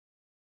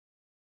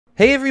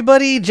Hey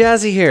everybody,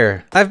 Jazzy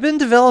here. I've been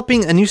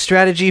developing a new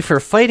strategy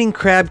for fighting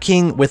Crab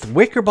King with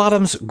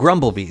Wickerbottom's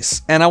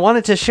Grumblebees, and I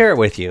wanted to share it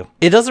with you.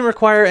 It doesn't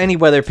require any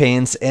weather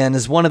panes and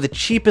is one of the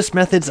cheapest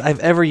methods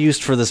I've ever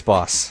used for this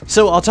boss.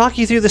 So I'll talk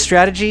you through the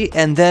strategy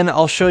and then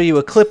I'll show you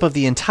a clip of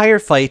the entire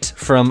fight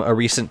from a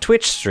recent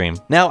Twitch stream.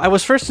 Now, I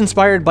was first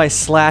inspired by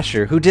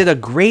Slasher, who did a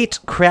great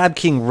Crab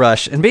King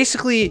rush and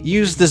basically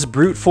used this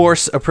brute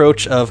force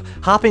approach of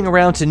hopping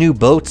around to new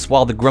boats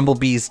while the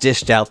Grumblebees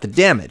dished out the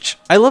damage.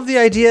 I love the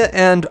idea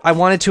and I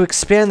wanted to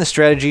expand the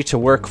strategy to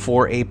work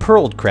for a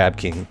Pearled Crab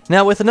King.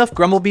 Now, with enough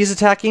Grumblebees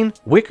attacking,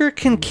 Wicker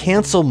can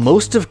cancel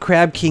most of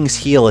Crab King's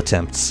heal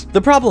attempts.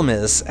 The problem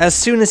is, as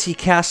soon as he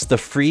casts the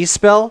freeze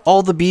spell,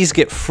 all the bees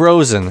get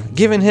frozen,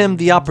 giving him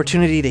the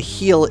opportunity to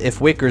heal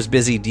if Wicker's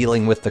busy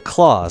dealing with the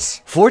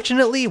claws.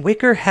 Fortunately,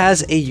 Wicker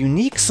has a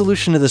unique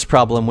solution to this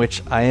problem,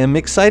 which I am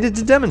excited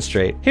to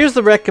demonstrate. Here's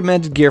the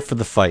recommended gear for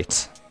the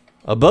fight.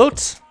 A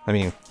boat? I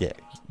mean, yeah,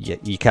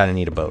 you kind of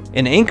need a boat.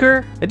 An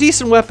anchor, a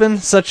decent weapon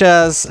such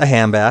as a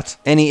handbat,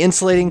 any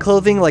insulating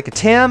clothing like a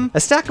tam, a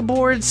stack of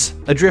boards,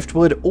 a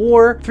driftwood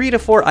ore, 3 to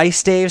 4 ice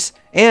staves,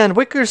 and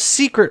Wicker's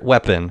secret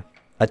weapon,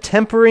 a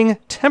tempering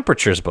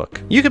temperatures book.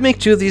 You can make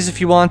 2 of these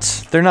if you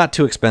want. They're not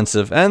too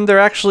expensive, and they're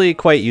actually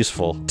quite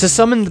useful. To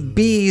summon the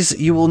bees,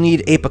 you will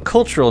need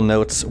apicultural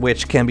notes,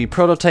 which can be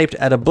prototyped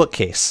at a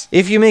bookcase.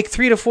 If you make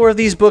 3 to 4 of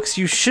these books,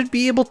 you should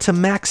be able to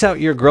max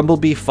out your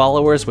Grumblebee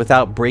followers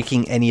without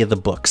breaking any of the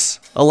books,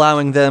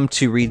 allowing them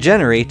to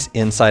regenerate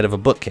inside of a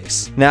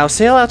bookcase. Now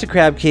sail out to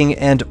Crab King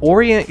and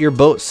orient your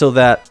boat so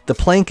that the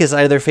plank is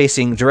either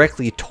facing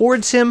directly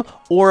towards him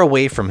or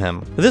away from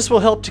him. This will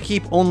help to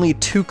keep only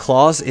 2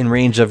 claws in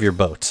range of your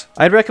boat.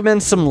 I'd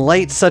recommend some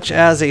light such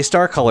as a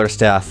star color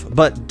staff,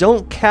 but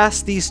don't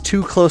cast these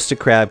too close to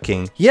Crab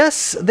King.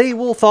 Yes, they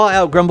will thaw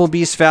out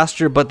Grumblebees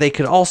faster, but they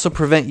could also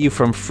prevent you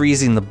from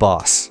freezing the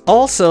boss.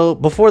 Also,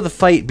 before the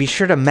fight, be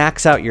sure to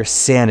max out your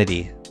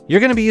sanity. You're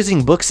going to be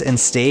using books and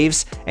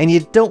staves, and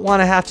you don't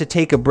want to have to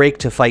take a break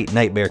to fight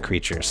nightmare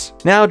creatures.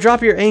 Now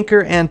drop your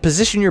anchor and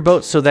position your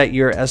boat so that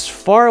you're as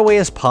far away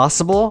as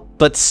possible,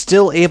 but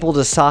still able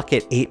to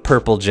socket 8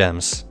 purple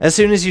gems. As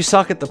soon as you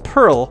socket the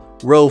pearl,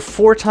 row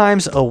 4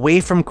 times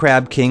away from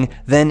Crab King,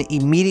 then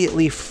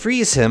immediately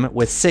freeze him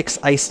with 6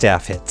 ice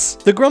staff hits.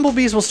 The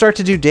Grumblebees will start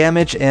to do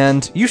damage,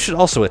 and you should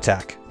also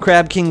attack.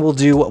 Crab King will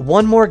do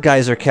 1 more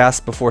geyser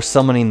cast before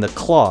summoning the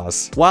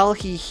claws. While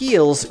he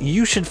heals,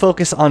 you should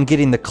focus on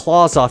getting the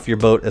claws off your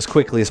boat as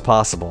quickly as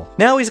possible.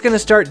 Now he's going to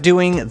start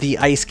doing the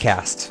ice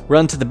cast.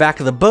 Run to the back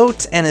of the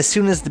boat, and as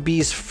soon as the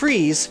bees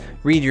freeze,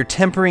 read your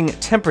tempering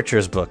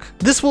temperatures book.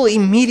 This will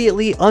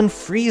immediately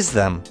unfreeze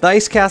them. The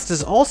ice cast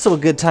is also a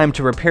good time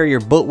to repair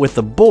your boat with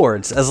the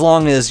boards, as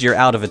long as you're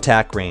out of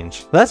attack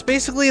range. That's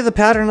basically the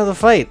pattern of the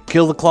fight.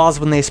 Kill the claws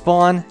when they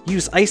spawn,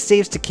 use ice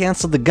staves to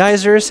cancel the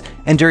geysers,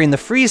 and during the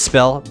freeze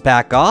spell,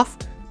 back off,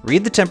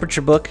 read the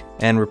temperature book,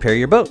 and repair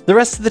your boat. The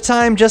rest of the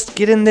time, just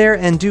get in there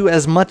and do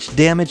as much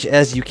damage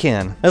as you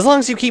can. As long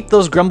as you keep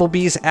those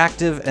Grumblebees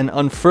active and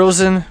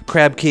unfrozen,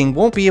 Crab King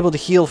won't be able to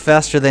heal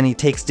faster than he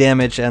takes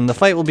damage, and the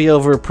fight will be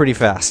over pretty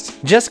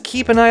fast. Just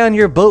keep an eye on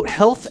your boat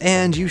health,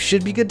 and you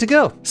should be good to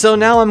go. So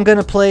now I'm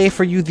gonna play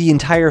for you the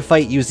entire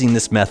fight using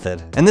this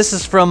method. And this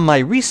is from my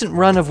recent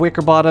run of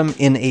Wickerbottom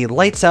in a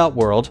lights out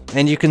world,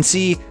 and you can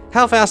see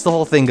how fast the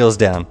whole thing goes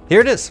down.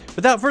 Here it is.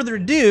 Without further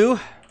ado,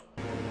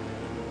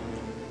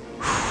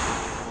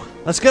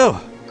 let's go.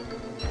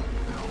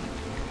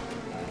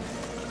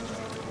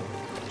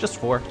 Just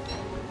 4.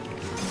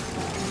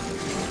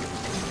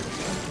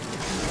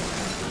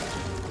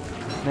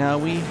 Now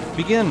we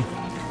begin.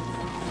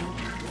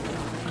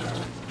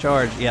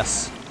 Charge,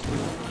 yes. 2,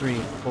 3,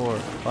 4,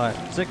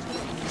 5, 6.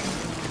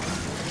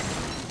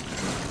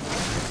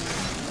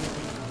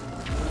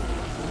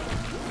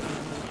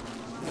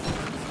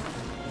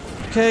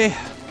 Okay,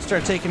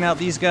 start taking out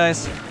these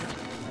guys.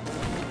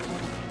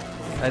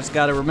 I just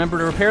gotta remember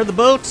to repair the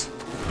boat.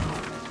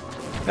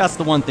 That's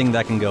the one thing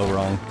that can go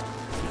wrong.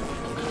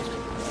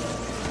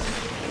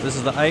 This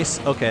is the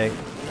ice? Okay.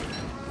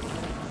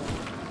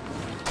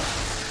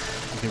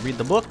 You can read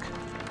the book.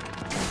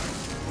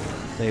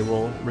 They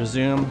will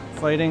resume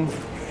fighting.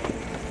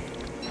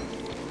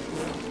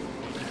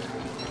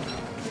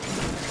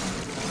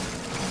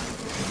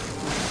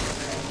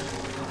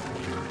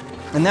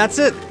 And that's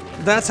it.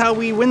 That's how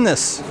we win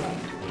this.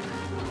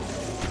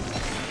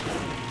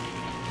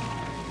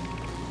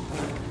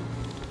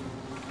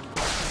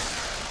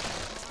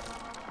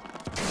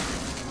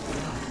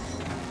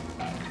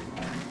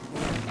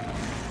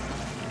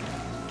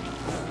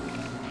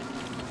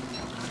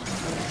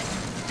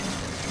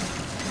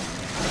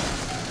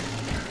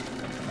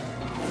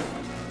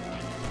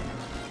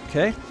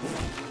 Okay.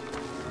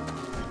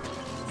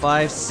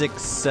 5,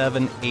 6,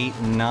 7,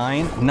 8,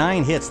 9.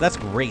 9 hits. That's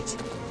great.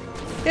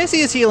 Yes,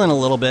 he is healing a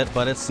little bit,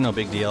 but it's no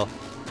big deal.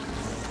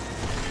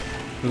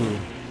 Ooh.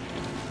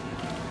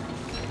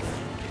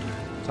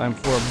 Time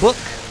for a book.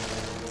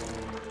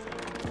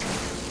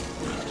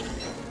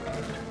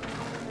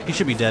 He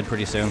should be dead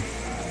pretty soon.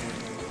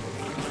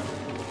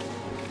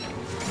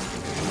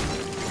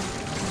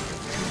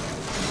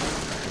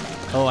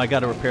 Oh, I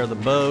gotta repair the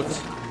boat.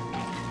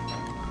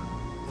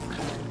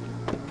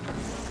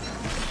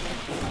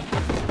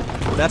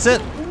 That's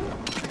it.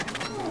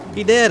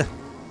 He did.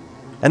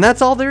 And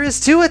that's all there is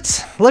to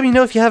it. Let me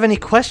know if you have any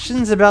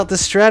questions about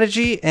this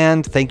strategy,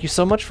 and thank you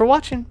so much for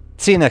watching.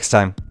 See you next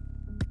time.